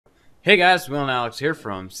Hey guys, Will and Alex here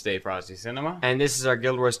from Stay Frosty Cinema. And this is our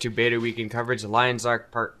Guild Wars 2 Beta Weekend coverage, Lion's Arc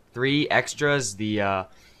Part 3, Extras, the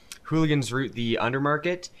Hooligans Route the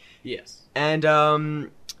Undermarket. Yes. And,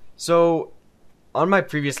 so, on my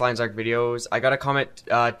previous Lion's Arc videos, I got a comment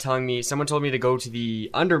telling me, someone told me to go to the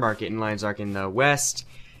Undermarket in Lion's Arc in the West,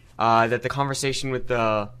 that the conversation with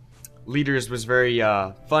the leaders was very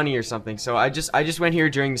funny or something. So I just went here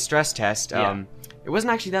during the stress test. It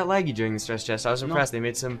wasn't actually that laggy during the stress test. I was impressed. They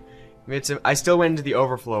made some. I still went into the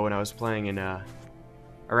overflow when I was playing in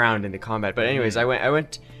around in the combat. But anyways, I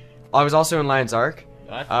was also in Lion's Arc,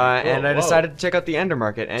 and I decided to check out the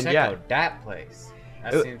Undermarket. And check out that place.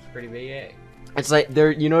 That seems pretty big. It's like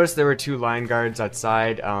there. You notice there were 2 lion guards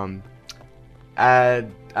outside.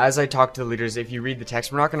 As I talked to the leaders, if you read the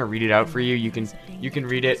text, we're not going to read it out for you. You can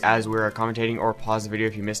read it as we're commentating, or pause the video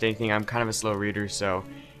if you missed anything. I'm kind of a slow reader, so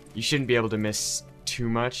you shouldn't be able to miss too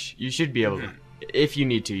much. You should be able to. If you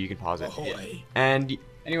need to, you can pause it. And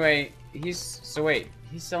anyway, he's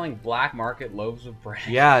selling black market loaves of bread.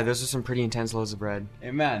 Yeah, those are some pretty intense loaves of bread. Hey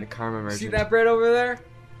man, the karma merchant. See that bread over there?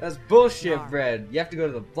 That's bullshit bread. You have to go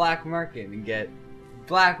to the black market and get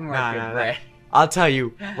black market bread. I'll tell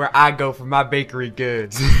you where I go for my bakery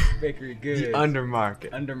goods. Bakery goods. The Undermarket.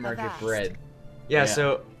 Undermarket bread. Yeah,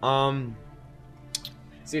 so So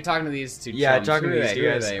you're talking to these two. Yeah, chums. talking to these two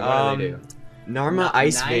guys. What do they do? Narma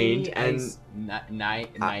Ice Veined and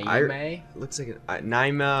Naime? Looks like it.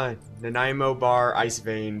 Nanaimo Bar Ice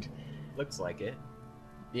Veined. Looks like it.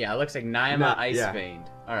 Yeah, it looks like Naima Ice Veined.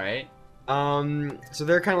 Alright. So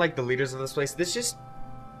they're kind of like the leaders of this place. This just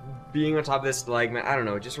being on top of this, like, man, I don't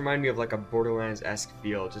know, it just reminded me of like a Borderlands-esque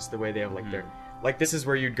feel. Just the way they have like their, like, this is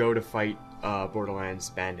where you'd go to fight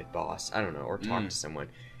Borderlands bandit boss. I don't know, or talk to someone.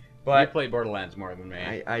 But you played Borderlands more than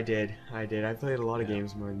me. I did. I played a lot of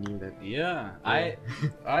games more than you.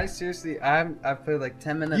 I seriously, I've played like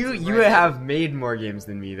 10 minutes. You have made more games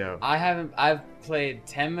than me though. I haven't. I've played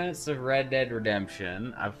 10 minutes of Red Dead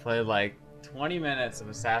Redemption. I've played like 20 minutes of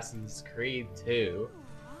Assassin's Creed 2.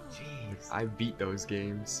 Jeez, I beat those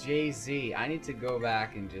games. Jay-Z, I need to go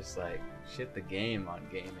back and just like shit the game on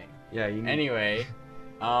gaming. Yeah. You need... Anyway.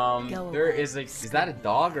 There is like, is that a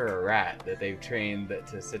dog or a rat that they've trained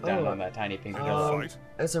to sit down on that tiny pink pillow?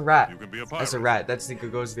 That's a rat. That's a rat. That's the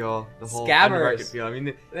goes the whole Scabbers. Feel. I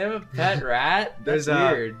mean, they have a pet rat. That's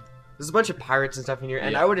weird. There's a bunch of pirates and stuff in here,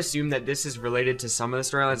 and I would assume that this is related to some of the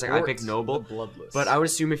storylines. Like I picked Noble, but I would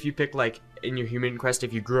assume if you pick like in your human quest,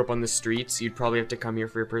 if you grew up on the streets, you'd probably have to come here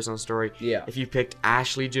for your personal story. Yeah. If you picked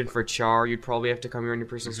Ash Legion for Char, you'd probably have to come here on your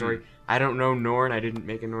personal story. I don't know Norn. I didn't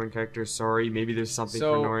make a Norn character. Sorry. Maybe there's something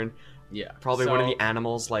for Norn. Yeah. Probably one of the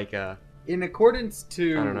animals, like in accordance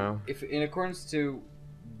to. I don't know. If in accordance to.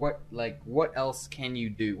 What else can you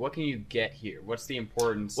do? What can you get here? What's the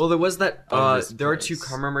importance? Well, there was that. There are 2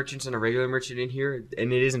 karma merchants and a regular merchant in here,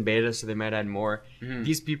 and it is in beta, so they might add more.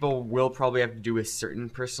 These people will probably have to do with certain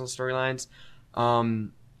personal storylines.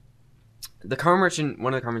 The karma merchant,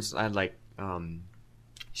 one of the karma merchants had like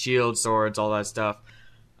shields, swords, all that stuff.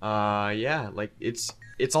 Yeah, like it's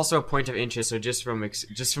also a point of interest. So just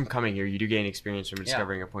from coming here, you do gain experience from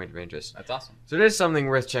discovering a point of interest. That's awesome. So it is something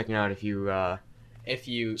worth checking out if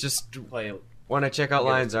you just want to check out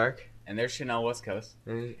Lion's Arc. And there's Chanel West Coast.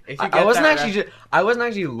 I wasn't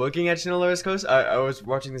actually looking at Chanel West Coast. I was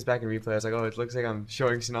watching this back in replay. I was like, oh, it looks like I'm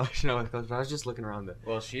showing Chanel West Coast, but I was just looking around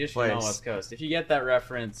Well, she is Chanel West Coast. If you get that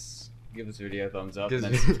reference, give this video a thumbs up and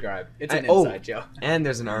then subscribe. It's an inside joke. And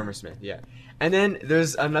there's an armor smith, yeah. And then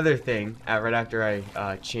there's another thing right after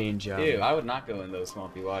I change. Ew, I would not go in those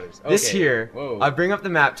swampy waters. Okay. This here, I bring up the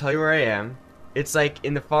map, tell you where I am. It's like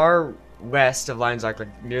in the far west of Lion's Arc,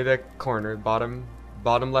 like near the corner, bottom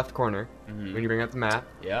left corner, when you bring up the map.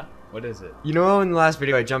 Yeah? What is it? You know in the last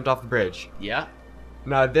video I jumped off the bridge? Yeah.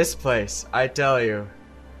 Now this place, I tell you,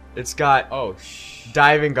 it's got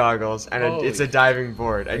diving goggles, and it's a diving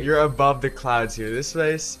board, and you're above the clouds here. This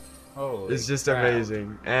place is just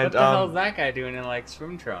amazing. And what the hell is that guy doing in like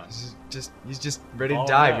swim trunks? He's just ready to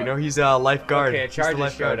dive. No. You know, he's a lifeguard. Okay, a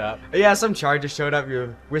charger showed up. Yeah, some charger showed up.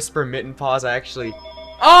 You whisper mitten paws. I actually.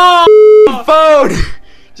 Oh, phone!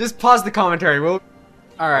 Just pause the commentary. All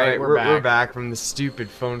right, we're back from the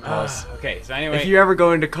stupid phone calls. Okay, so anyway, if you ever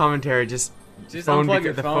go into commentary, just unplug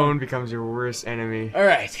your phone. The phone becomes your worst enemy. All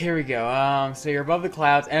right, here we go. So you're above the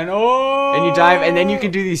clouds, and you dive, and then you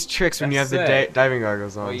can do these tricks when you have the diving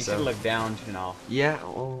goggles on. Well, you should look down, Chanel. Yeah.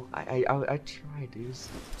 Oh, I try, dude.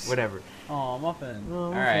 Whatever. Oh, muffin.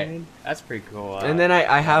 All right, that's pretty cool. And then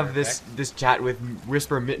I have this chat with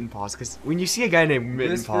Whisper Mitten Paws, because when you see a guy named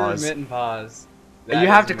Mitten Paws, you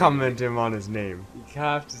have to compliment him on his name. You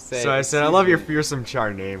have to say. So I said, I love your fearsome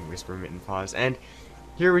char name, Whisper Mitten Paws, and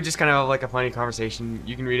here we just kind of have like a funny conversation.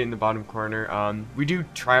 You can read it in the bottom corner. We do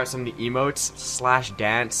try out some of the emotes. Slash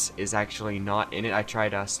dance is actually not in it. I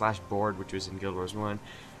tried slash board, which was in Guild Wars 1.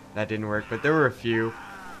 That didn't work, but there were a few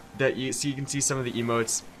that you can see some of the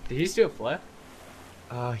emotes. Did he do a flip?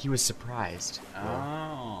 He was surprised.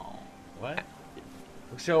 Oh, what?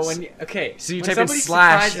 So when so you when type in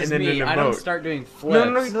slash and then me, an emote. I don't start doing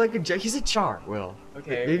flips. No, like he's a char, Will.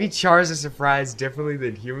 Okay. Maybe chars are surprised differently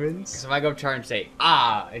than humans. So if I go char and say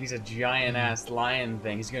and he's a giant ass lion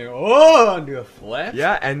thing, he's gonna go and do a flip.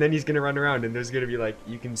 Yeah, and then he's gonna run around, and there's gonna be like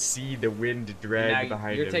you can see the wind drag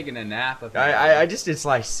behind him. You're taking a nap. I just did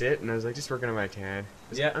slash sit, and I was like just working on my tan.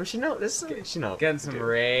 Yeah, Getting some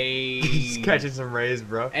rays. Just catching some rays,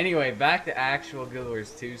 bro. Anyway, back to actual Guild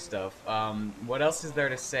Wars 2 stuff. What else is there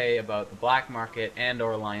to say about the Black Market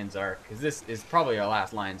and/or Lion's Ark? Because this is probably our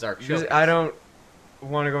last Lion's Ark show. I don't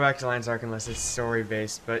want to go back to Lion's Ark unless it's story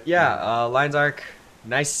based, but yeah, Lion's Ark,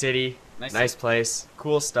 nice city, nice place,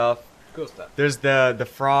 cool stuff. Cool stuff. There's the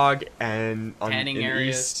frog, and in the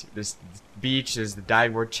areas. east, there's the beach, there's the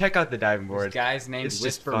diving board. Check out the diving board. This guy's named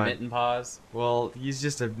Whisper Mittenpaws. Well, he's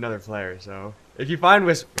just another player, so if you find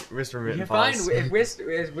Whisper Mittenpaws,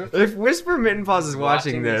 if Whisper Mittenpaws is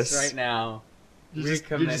watching this right now, you're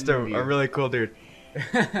just a really cool dude.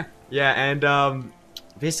 Yeah, and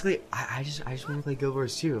basically, I just want to play Guild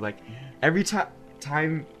Wars 2. Like every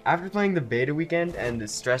time after playing the beta weekend and the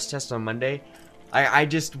stress test on Monday, I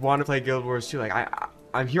just want to play Guild Wars 2. Like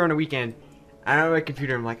I'm here on a weekend, I don't have my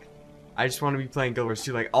computer. I'm like, I just want to be playing Guild Wars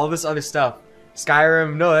 2. Like all this other stuff,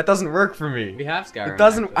 Skyrim. No, that doesn't work for me. We have Skyrim. It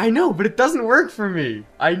doesn't. Actually. I know, but it doesn't work for me.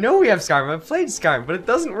 I know we have Skyrim. I've played Skyrim, but it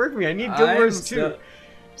doesn't work for me. I need Guild Wars 2.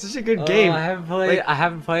 Such a good game. I haven't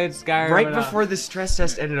played Skyrim. Right before the stress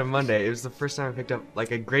test ended on Monday, it was the first time I picked up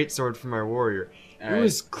like a great sword from our warrior. It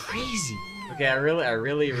was crazy. Okay, I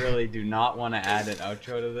really do not want to add an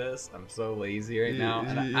outro to this. I'm so lazy right now,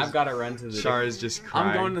 and I've got to run to the. Char is just crying.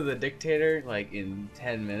 I'm going to the dictator like in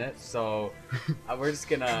 10 minutes, so we're just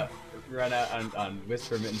gonna run out on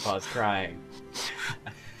Whisper Mittenpaws crying,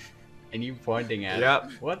 and you pointing at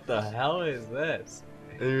it. What the hell is this?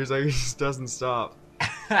 And he was like, it just doesn't stop.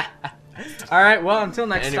 Alright, well, until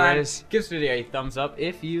next time, give this video a thumbs up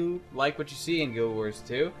if you like what you see in Guild Wars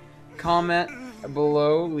 2. Comment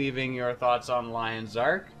below, leaving your thoughts on Lion's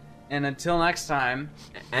Ark. And until next time...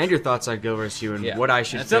 And your thoughts on Guild Wars 2 and what I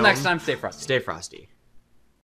should film. Until next time, stay frosty. Stay frosty.